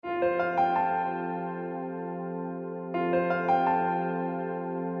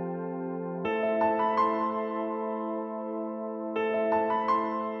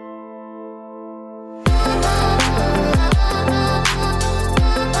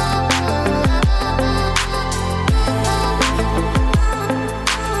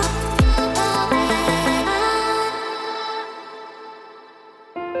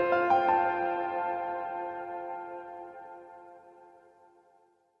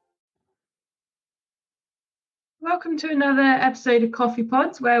Welcome to another episode of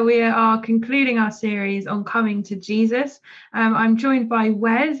CoffeePods, where we are concluding our series on coming to Jesus. I'm joined by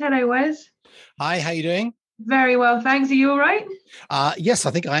Wes. Hello, Wes. Hi, how you doing? Very well, thanks. Are you all right? Yes,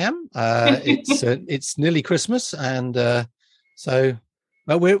 I think I am. It's nearly Christmas, and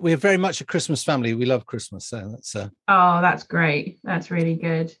well, we're very much a Christmas family. We love Christmas, so that's. Oh, that's great. That's really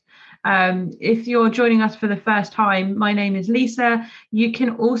good. If you're joining us for the first time, my name is Lisa. You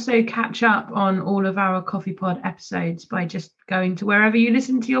can also catch up on all of our Coffee Pod episodes by just going to wherever you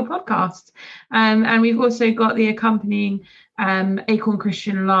listen to your podcasts. And we've also got the accompanying Acorn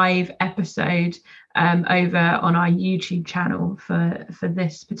Christian Live episode over on our YouTube channel for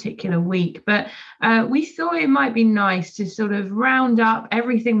this particular week. But we thought it might be nice to sort of round up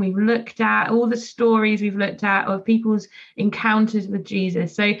everything we've looked at, all the stories we've looked at of people's encounters with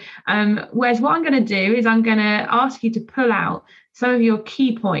Jesus. So Wes, what I'm going to do is I'm going to ask you to pull out some of your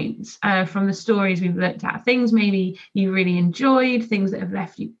key points from the stories we've looked at, things maybe you really enjoyed, things that have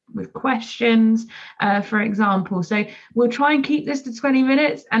left you with questions, for example. So we'll try and keep this to 20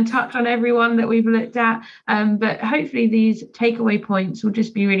 minutes and touch on everyone that we've looked at. But hopefully these takeaway points will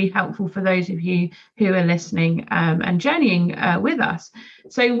just be really helpful for those of you who are listening and journeying with us.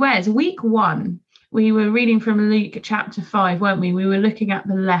 So Wes, week 1, we were reading from Luke chapter 5, weren't we? We were looking at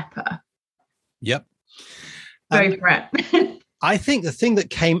the leper. Yep. Go for it. I think the thing that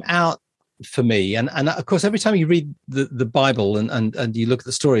came out for me, and of course, every time you read the Bible and you look at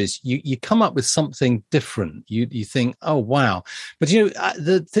the stories, you come up with something different. You think, oh, wow. But,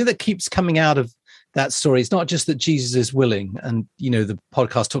 the thing that keeps coming out of that story is not just that Jesus is willing. And, the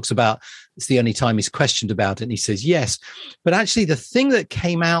podcast talks about it's the only time he's questioned about it. And he says, yes. But actually, the thing that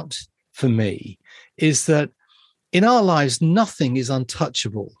came out for me is that in our lives, nothing is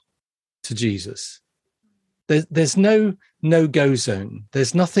untouchable to Jesus. There's no no-go zone.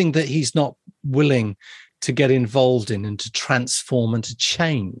 There's nothing that he's not willing to get involved in and to transform and to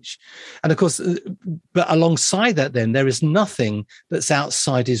change. And of course, but alongside that, then there is nothing that's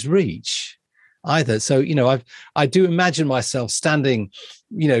outside his reach either. So, I do imagine myself standing,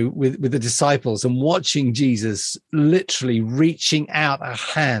 with the disciples and watching Jesus literally reaching out a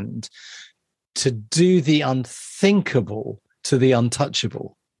hand to do the unthinkable to the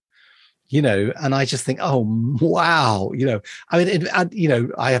untouchable. And I just think, oh, wow.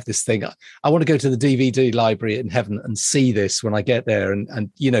 I have this thing. I want to go to the DVD library in heaven and see this when I get there. And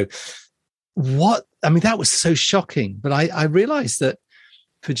that was so shocking. But I realized that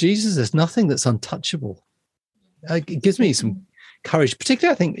for Jesus, there's nothing that's untouchable. It gives me some courage,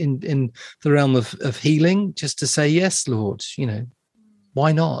 particularly, I think, in the realm of healing, just to say, yes, Lord,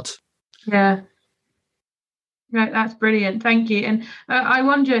 why not? Yeah. Right, that's brilliant. Thank you. And I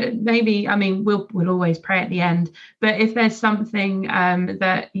wonder, maybe, we'll always pray at the end, but if there's something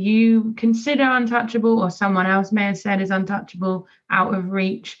that you consider untouchable or someone else may have said is untouchable, out of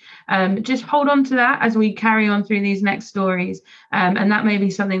reach, just hold on to that as we carry on through these next stories. And that may be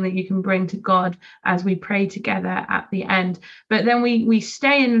something that you can bring to God as we pray together at the end. But then we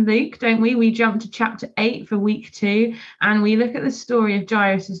stay in Luke, don't we? We jump to chapter 8 for week 2, and we look at the story of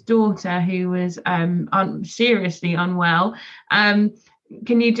Jairus' daughter, who was seriously unwell. Can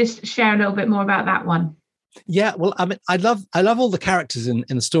you just share a little bit more about that one? Yeah, well, I love all the characters in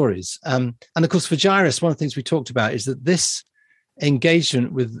the stories. And of course, for Jairus, one of the things we talked about is that this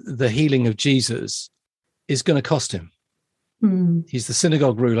engagement with the healing of Jesus is going to cost him. He's the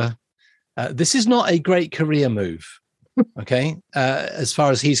synagogue ruler. This is not a great career move, okay, as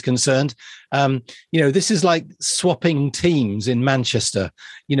far as he's concerned. This is like swapping teams in Manchester.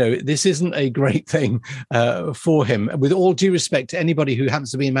 This isn't a great thing for him, with all due respect to anybody who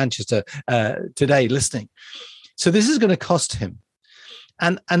happens to be in Manchester today listening. So this is going to cost him.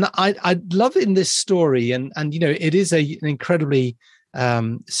 And I love in this story, and it is an incredibly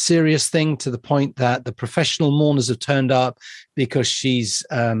serious thing, to the point that the professional mourners have turned up because she's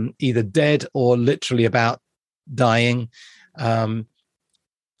either dead or literally about dying. But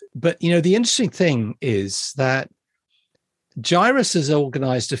the interesting thing is that Jairus has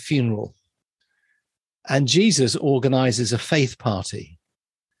organized a funeral, and Jesus organizes a faith party,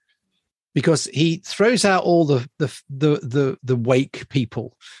 because he throws out all the wake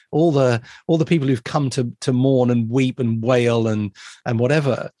people, all the people who've come to mourn and weep and wail and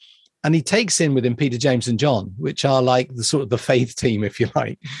whatever, and he takes in with him Peter, James, and John, which are like the sort of the faith team, if you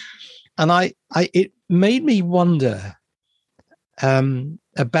like. And it made me wonder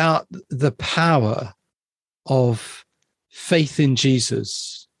about the power of faith in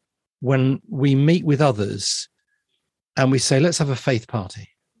Jesus when we meet with others and we say, let's have a faith party.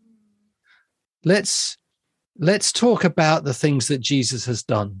 Let's talk about the things that Jesus has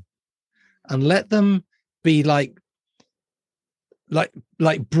done, and let them be like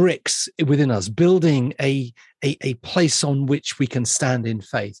bricks within us, building a place on which we can stand in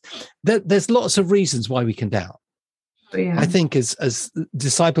faith. There's lots of reasons why we can doubt. Oh, yeah. I think as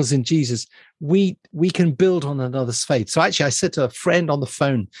disciples in Jesus, we can build on another's faith. So actually, I said to a friend on the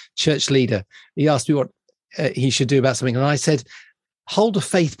phone, church leader, he asked me what he should do about something, and I said, hold a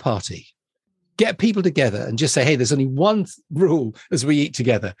faith party. Get people together and just say, hey, there's only one rule as we eat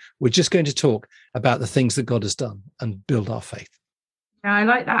together. We're just going to talk about the things that God has done and build our faith. Yeah, I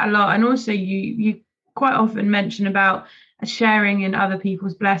like that a lot. And also you quite often mention about sharing in other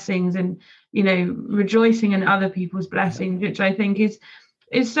people's blessings and, rejoicing in other people's blessings, which I think is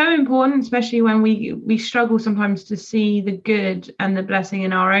so important, especially when we struggle sometimes to see the good and the blessing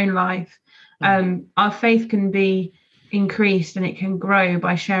in our own life. Our faith can be increased and it can grow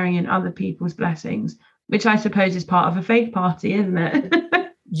by sharing in other people's blessings, which I suppose is part of a faith party, isn't it?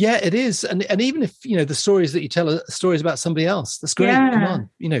 Yeah, it is. And even if, the stories that you tell are stories about somebody else, that's great. Yeah. Come on,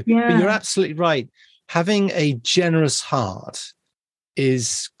 but you're absolutely right. Having a generous heart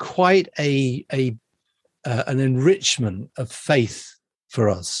is quite an enrichment of faith for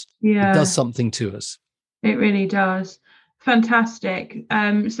us. Yeah. It does something to us. It really does. Fantastic.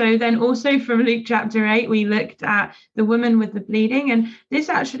 So then also from Luke chapter 8, we looked at the woman with the bleeding. And this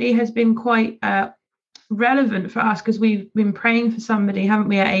actually has been quite relevant for us because we've been praying for somebody, haven't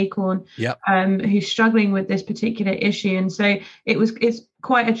we, at Acorn, who's struggling with this particular issue. And so it's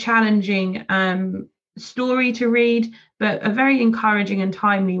quite a challenging story to read, but a very encouraging and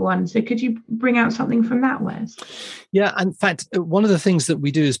timely one. So could you bring out something from that, Wes? Yeah, in fact, one of the things that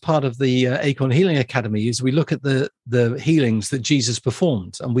we do as part of the Acorn Healing Academy is we look at the healings that Jesus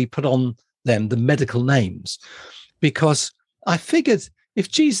performed, and we put on them the medical names, because I figured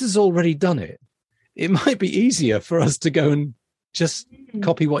if Jesus already done it, it might be easier for us to go and just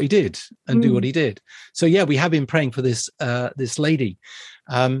copy what he did and do what he did. So yeah, we have been praying for this lady.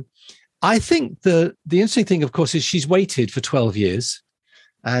 I think the interesting thing, of course, is she's waited for 12 years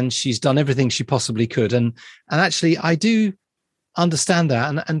and she's done everything she possibly could. And actually, I do understand that.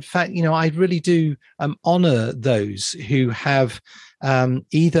 And in fact, I really do honor those who have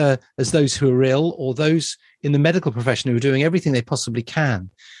either as those who are ill or those in the medical profession who are doing everything they possibly can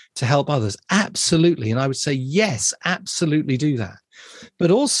to help others. Absolutely. And I would say, yes, absolutely do that. But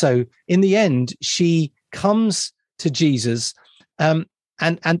also, in the end, she comes to Jesus. And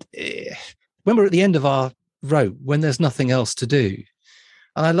when we're at the end of our rope, when there's nothing else to do,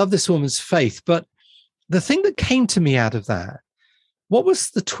 and I love this woman's faith, but the thing that came to me out of that, what was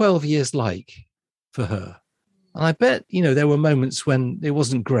the 12 years like for her? And I bet, there were moments when it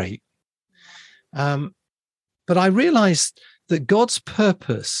wasn't great. But I realized that God's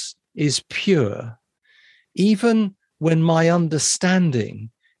purpose is pure, even when my understanding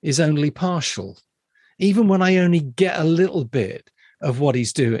is only partial, even when I only get a little bit of what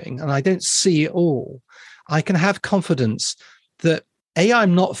he's doing and I don't see it all. I can have confidence that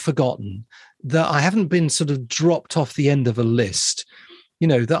I'm not forgotten, that I haven't been sort of dropped off the end of a list,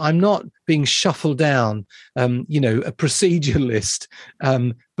 that I'm not being shuffled down, a procedure list,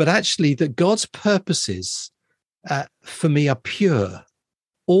 but actually that God's purposes for me are pure,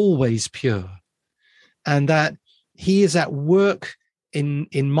 always pure, and that he is at work in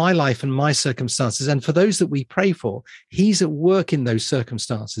my life and my circumstances. And for those that we pray for, he's at work in those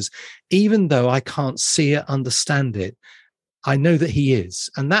circumstances. Even though I can't see it, understand it, I know that he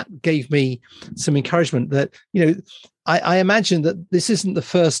is. And that gave me some encouragement that, I imagine that this isn't the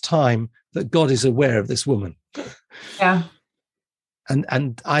first time that God is aware of this woman. Yeah.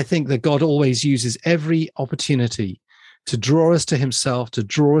 And I think that God always uses every opportunity to draw us to himself, to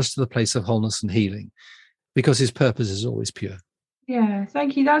draw us to the place of wholeness and healing, because his purpose is always pure. Yeah,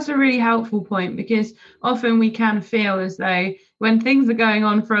 thank you. That's a really helpful point, because often we can feel as though when things are going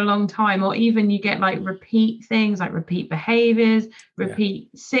on for a long time, or even you get like repeat things, like repeat behaviors, repeat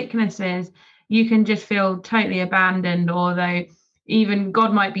sicknesses, you can just feel totally abandoned, or though even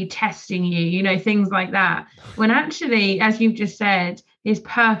God might be testing you, things like that. When actually, as you've just said, his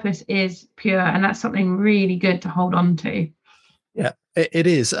purpose is pure, and that's something really good to hold on to. Yeah, it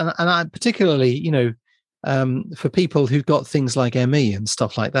is. And I particularly, for people who've got things like ME and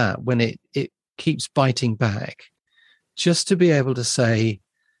stuff like that, when it keeps biting back, just to be able to say,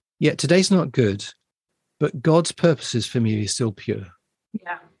 yeah, today's not good, but God's purposes for me is still pure.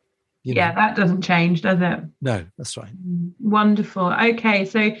 Yeah. Yeah, that doesn't change, does it? No, that's right. Wonderful. Okay,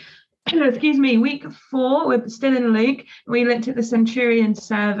 so excuse me, week 4, we're still in Luke. We looked at the centurion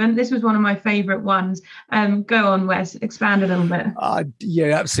servant. This was one of my favorite ones. Go on, Wes, expand a little bit.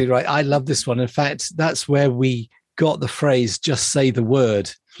 Yeah, absolutely right. I love this one. In fact, that's where we got the phrase, just say the word.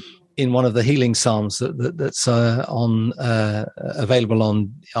 in one of the healing psalms that's on available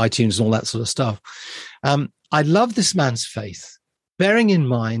on iTunes and all that sort of stuff. I love this man's faith, bearing in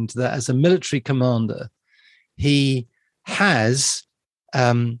mind that as a military commander, he has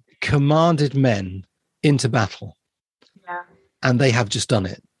commanded men into battle, and they have just done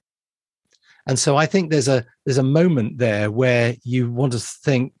it. And so I think there's a moment there where you want to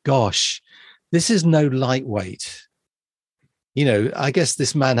think, gosh, this is no lightweight. I guess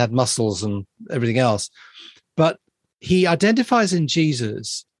this man had muscles and everything else, but he identifies in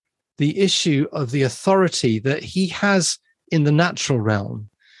Jesus the issue of the authority that he has in the natural realm.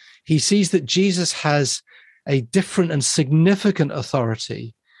 He sees that Jesus has a different and significant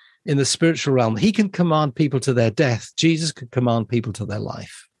authority in the spiritual realm. He can command people to their death. Jesus could command people to their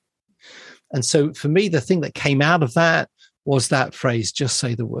life. And so for me, the thing that came out of that was that phrase, just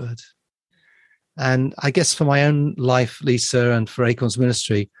say the word. And I guess for my own life, Lisa, and for Acorn's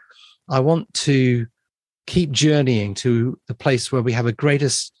ministry, I want to keep journeying to the place where we have a greater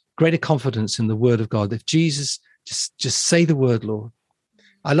confidence in the word of God. If Jesus, just say the word, Lord.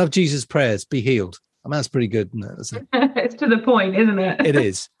 I love Jesus' prayers, be healed. I mean, that's pretty good, isn't it? It's to the point, isn't it? It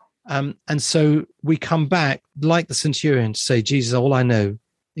is. And so we come back like the centurion to say, Jesus, all I know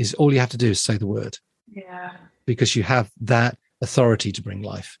is all you have to do is say the word. Yeah. Because you have that authority to bring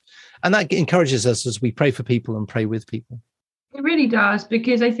life. And that encourages us as we pray for people and pray with people. It really does,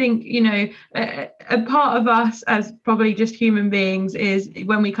 because I think, a part of us as probably just human beings is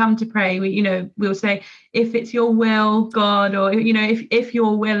when we come to pray, we'll say, if it's your will, God, or, if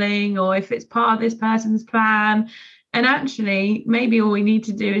you're willing, or if it's part of this person's plan. And actually, maybe all we need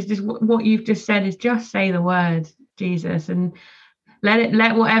to do is just what you've just said is just say the word, Jesus, and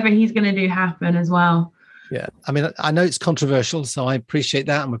let whatever he's going to do happen as well. Yeah. I mean, I know it's controversial, so I appreciate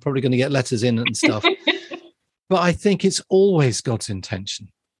that. And we're probably going to get letters in and stuff. But I think it's always God's intention.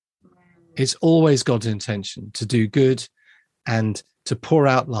 It's always God's intention to do good and to pour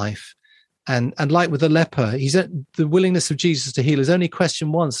out life. And like with the leper, the willingness of Jesus to heal is only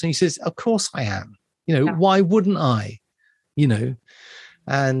questioned once. And he says, of course I am. Why wouldn't I?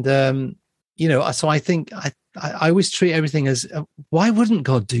 And, so I think I always treat everything as, why wouldn't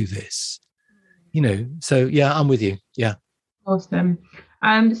God do this? So yeah, I'm with you. Yeah. Awesome.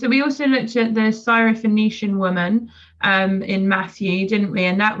 So we also looked at the Syrophoenician woman in Matthew, didn't we?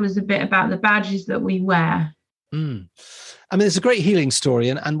 And that was a bit about the badges that we wear. I mean, it's a great healing story,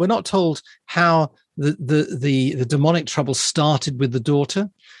 and we're not told how the demonic trouble started with the daughter.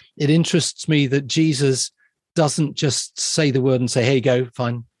 It interests me that Jesus doesn't just say the word and say, "Here you go,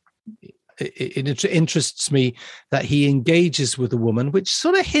 fine." It interests me that he engages with the woman, which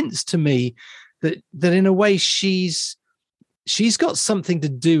sort of hints to me that in a way she's got something to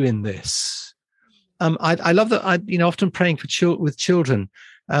do in this. I love that. Often praying with children,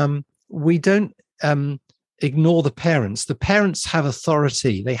 we don't ignore the parents. The parents have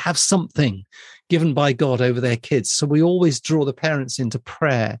authority. They have something given by God over their kids. So we always draw the parents into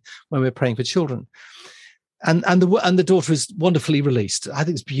prayer when we're praying for children. And the daughter is wonderfully released. I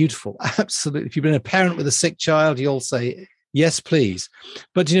think it's beautiful. Absolutely. If you've been a parent with a sick child, you'll say, yes, please.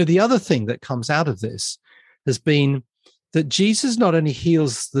 But, the other thing that comes out of this has been that Jesus not only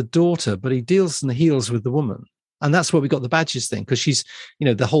heals the daughter, but he deals and heals with the woman. And that's where we got the badges thing, because she's,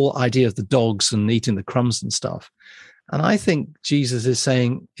 the whole idea of the dogs and eating the crumbs and stuff. And I think Jesus is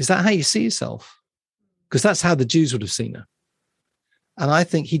saying, is that how you see yourself? Because that's how the Jews would have seen her. And I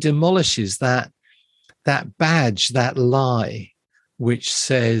think he demolishes that badge, that lie, which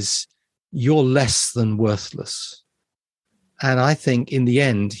says you're less than worthless. And I think in the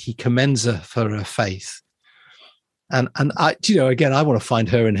end, he commends her for her faith. And I, again, I want to find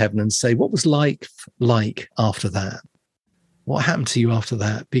her in heaven and say, what was like after that? What happened to you after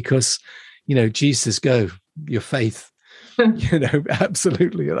that? Because, Jesus, go, your faith,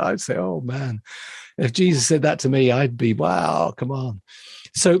 absolutely. And I'd say, oh man, if Jesus said that to me, I'd be, wow, come on.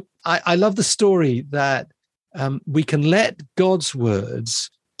 So I love the story that we can let God's words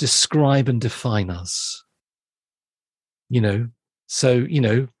describe and define us. So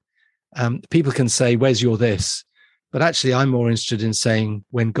people can say, where's your this? But actually, I'm more interested in saying,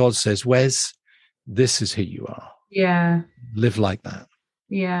 when God says, Wes, this is who you are. Yeah. Live like that.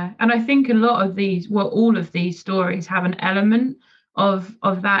 Yeah. And I think all of these stories have an element of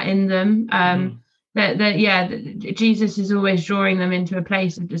that in them. That Jesus is always drawing them into a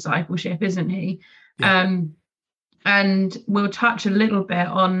place of discipleship, isn't he? Yeah. And we'll touch a little bit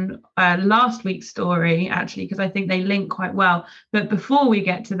on last week's story, actually, because I think they link quite well. But before we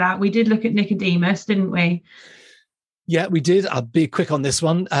get to that, we did look at Nicodemus, didn't we? Yeah, we did. I'll be quick on this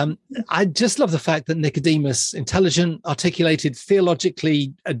one. I just love the fact that Nicodemus, intelligent, articulated,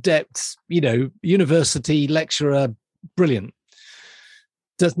 theologically adept, university lecturer, brilliant,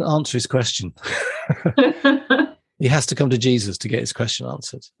 doesn't answer his question. He has to come to Jesus to get his question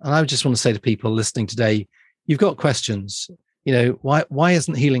answered. And I just want to say to people listening today, you've got questions. Why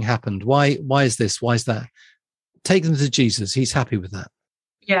hasn't healing happened? Why is this? Why is that? Take them to Jesus. He's happy with that.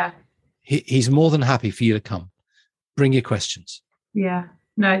 Yeah. He's more than happy for you to come. Bring your questions. Yeah.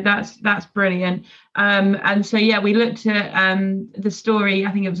 No, that's brilliant. And so, yeah, we looked at the story,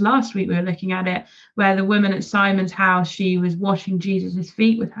 I think it was last week we were looking at it, where the woman at Simon's house, she was washing Jesus's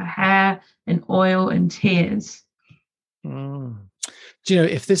feet with her hair and oil and tears. Do you know,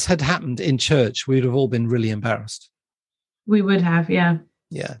 if this had happened in church, we would have all been really embarrassed. We would have, yeah.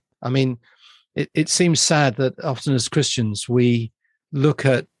 Yeah. I mean, it seems sad that often as Christians, we look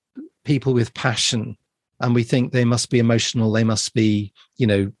at people with passion and we think they must be emotional, they must be,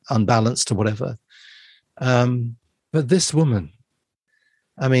 unbalanced or whatever. But this woman,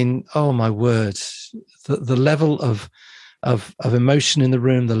 I mean, oh my word, the level of emotion in the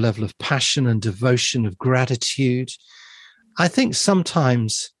room, the level of passion and devotion, of gratitude. I think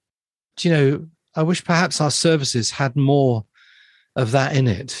sometimes, I wish perhaps our services had more of that in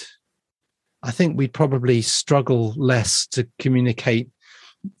it. I think we'd probably struggle less to communicate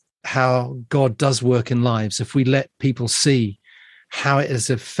how God does work in lives if we let people see how it has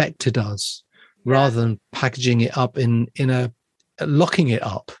affected us, rather than packaging it up locking it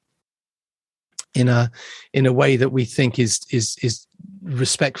up in a way that we think is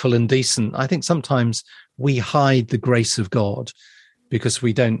respectful and decent. I think sometimes we hide the grace of God because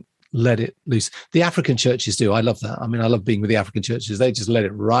we don't let it loose. The African churches do. I love that. I mean, I love being with the African churches. They just let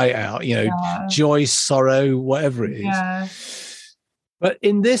it right out, joy, sorrow, whatever it is. Yeah. But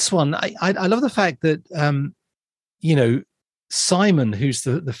in this one, I love the fact that, Simon, who's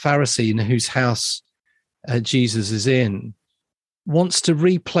the Pharisee in whose house Jesus is in, wants to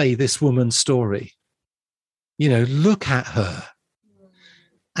replay this woman's story. Look at her.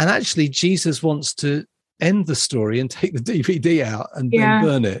 And actually, Jesus wants to end the story and take the DVD out and then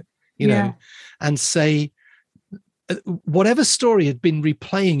burn it, and say, whatever story had been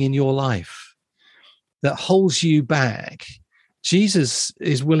replaying in your life that holds you back, Jesus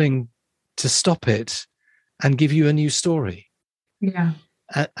is willing to stop it and give you a new story. Yeah.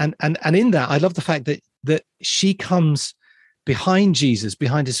 And in that, I love the fact that she comes behind Jesus,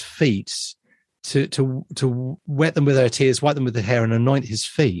 behind his feet, to wet them with her tears, wipe them with her hair, and anoint his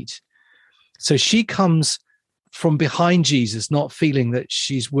feet. So she comes from behind Jesus, not feeling that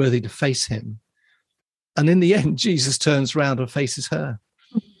she's worthy to face him. And in the end, Jesus turns around and faces her.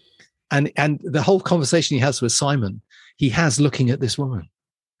 And the whole conversation he has with Simon, he has looking at this woman.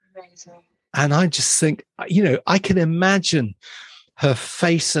 Amazing. And I just think, I can imagine her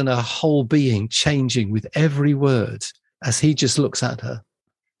face and her whole being changing with every word as he just looks at her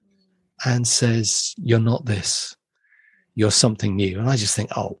and says, "You're not this, you're something new." And I just think,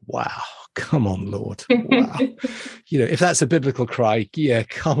 oh, wow, come on, Lord. Wow. If that's a biblical cry, yeah,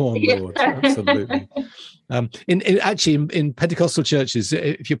 come on, Lord. Absolutely. In Pentecostal churches,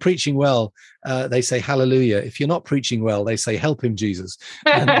 if you're preaching well, they say hallelujah. If you're not preaching well, they say help him, Jesus.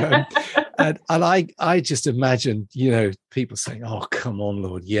 And I just imagine, people saying, "Oh, come on,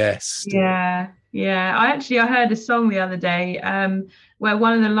 Lord, yes." Yeah. I heard a song the other day where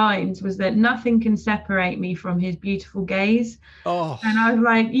one of the lines was that nothing can separate me from his beautiful gaze. Oh. And I was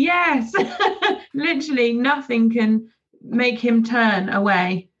like, yes, literally nothing can make him turn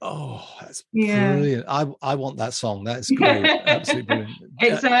away. Oh, that's brilliant. I want that song. That's great. Absolutely brilliant.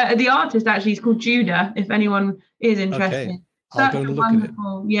 It's the artist actually is called Judah, if anyone is interested. Okay. I'll go and look at it.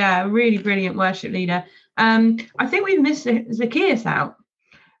 Yeah, really brilliant worship leader. I think we've missed Zacchaeus out.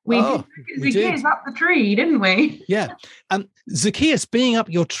 We Zacchaeus up the tree, didn't we? Yeah. Zacchaeus being up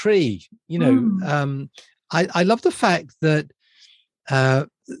your tree, I love the fact that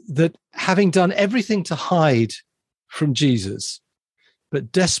that having done everything to hide from Jesus,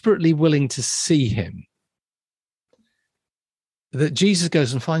 but desperately willing to see him, that Jesus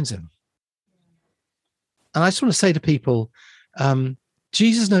goes and finds him. And I just want to say to people,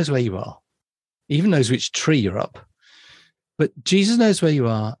 Jesus knows where you are. He even knows which tree you're up. But Jesus knows where you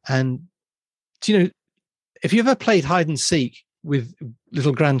are. And, if you ever played hide and seek with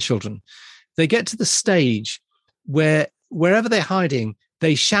little grandchildren, they get to the stage where wherever they're hiding,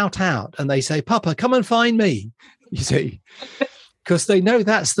 they shout out and they say, "Papa, come and find me," you see, because they know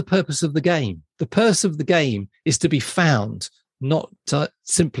that's the purpose of the game. The purpose of the game is to be found, not to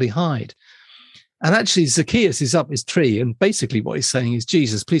simply hide. And actually, Zacchaeus is up his tree. And basically what he's saying is,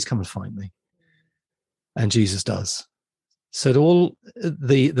 "Jesus, please come and find me." And Jesus does. So to all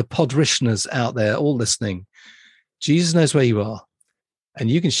the podrishners out there, all listening, Jesus knows where you are, and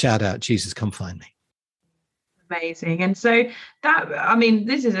you can shout out, Jesus, come find me. Amazing. And so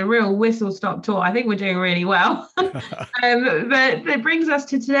this is a real whistle stop tour. I think we're doing really well. But it brings us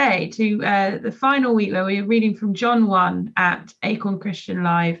to today, to the final week where we're reading from John 1 at Acorn Christian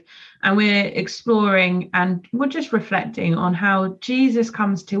Live. And we're exploring and we're just reflecting on how Jesus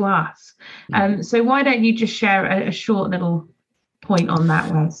comes to us. So why don't you just share a short little point on that,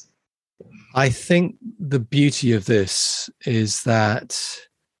 Wes? I think the beauty of this is that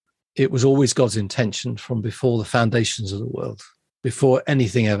it was always God's intention from before the foundations of the world, before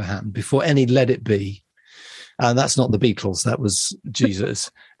anything ever happened, before any let it be. And that's not the Beatles, that was Jesus.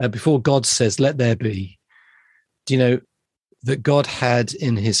 Before God says, let there be, do you know that God had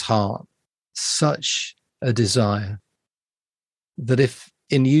in his heart such a desire that if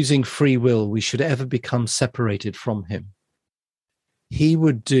in using free will we should ever become separated from him, he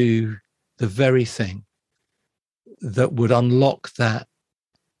would do the very thing that would unlock that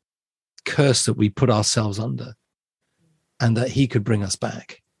curse that we put ourselves under, and that he could bring us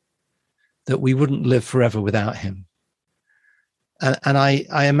back, that we wouldn't live forever without him. And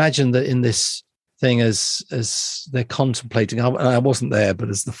I imagine that in this thing, as they're contemplating, I wasn't there, but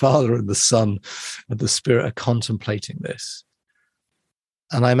as the Father and the Son and the Spirit are contemplating this,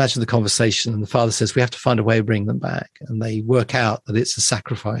 and I imagine the conversation, and the Father says, we have to find a way of bringing them back. And they work out that it's a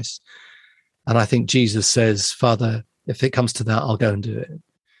sacrifice. And I think Jesus says, Father, if it comes to that, I'll go and do it.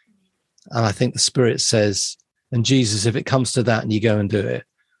 And I think the Spirit says, and Jesus, if it comes to that and you go and do it,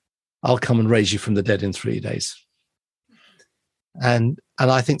 I'll come and raise you from the dead in 3 days. And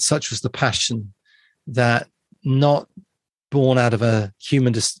I think such was the passion, that not born out of a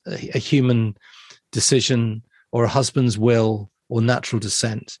human decision or a husband's will or natural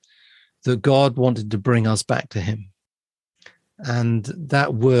descent, that God wanted to bring us back to him. And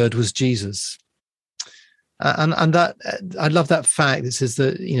that word was Jesus. And that, I love that fact. It says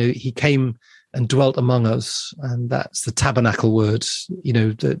that, he came and dwelt among us, and that's the tabernacle word,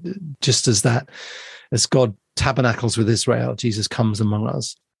 just as God tabernacles with Israel, Jesus comes among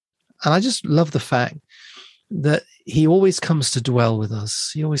us. And I just love the fact that he always comes to dwell with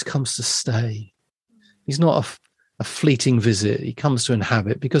us. He always comes to stay. He's not a fleeting visit. He comes to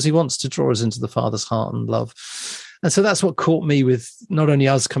inhabit because he wants to draw us into the Father's heart and love. And so that's what caught me with not only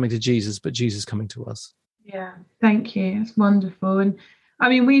us coming to Jesus, but Jesus coming to us. Yeah, thank you. It's wonderful. And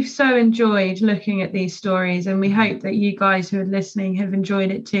we've so enjoyed looking at these stories, and we hope that you guys who are listening have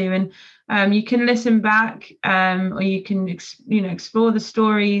enjoyed it too. And you can listen back, or you can explore the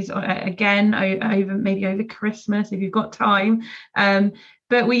stories again over Christmas if you've got time.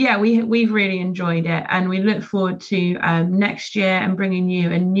 But we've really enjoyed it, and we look forward to next year and bringing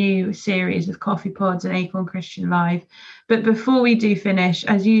you a new series of CoffeePods and Acorn Christian Live. But before we do finish,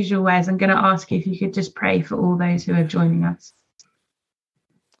 as usual, Wes, I'm going to ask you if you could just pray for all those who are joining us.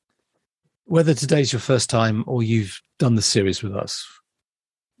 Whether today's your first time or you've done the series with us,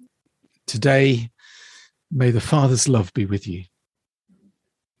 today, may the Father's love be with you.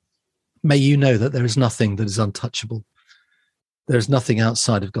 May you know that there is nothing that is untouchable. There is nothing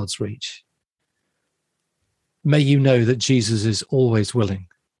outside of God's reach. May you know that Jesus is always willing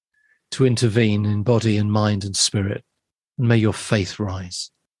to intervene in body and mind and spirit, and may your faith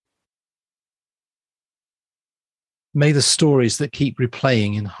rise. May the stories that keep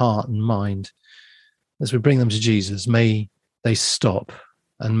replaying in heart and mind as we bring them to Jesus, may they stop,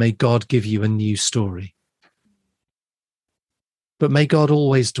 and may God give you a new story. But may God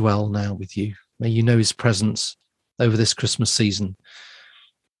always dwell now with you. May you know his presence over this Christmas season.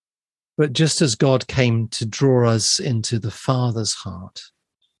 But just as God came to draw us into the Father's heart,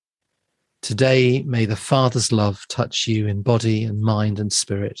 today may the Father's love touch you in body and mind and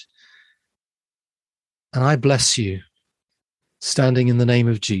spirit. And I bless you, standing in the name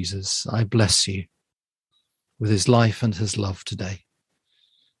of Jesus, I bless you with his life and his love today.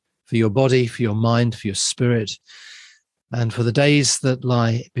 For your body, for your mind, for your spirit, and for the days that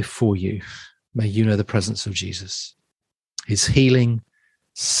lie before you, may you know the presence of Jesus, his healing,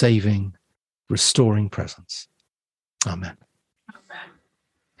 saving, restoring presence. Amen. Amen.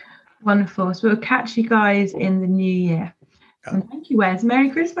 Wonderful. So we'll catch you guys in the new year. And thank you, Wes.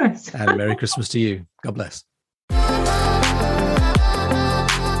 Merry Christmas. And Merry Christmas to you. God bless.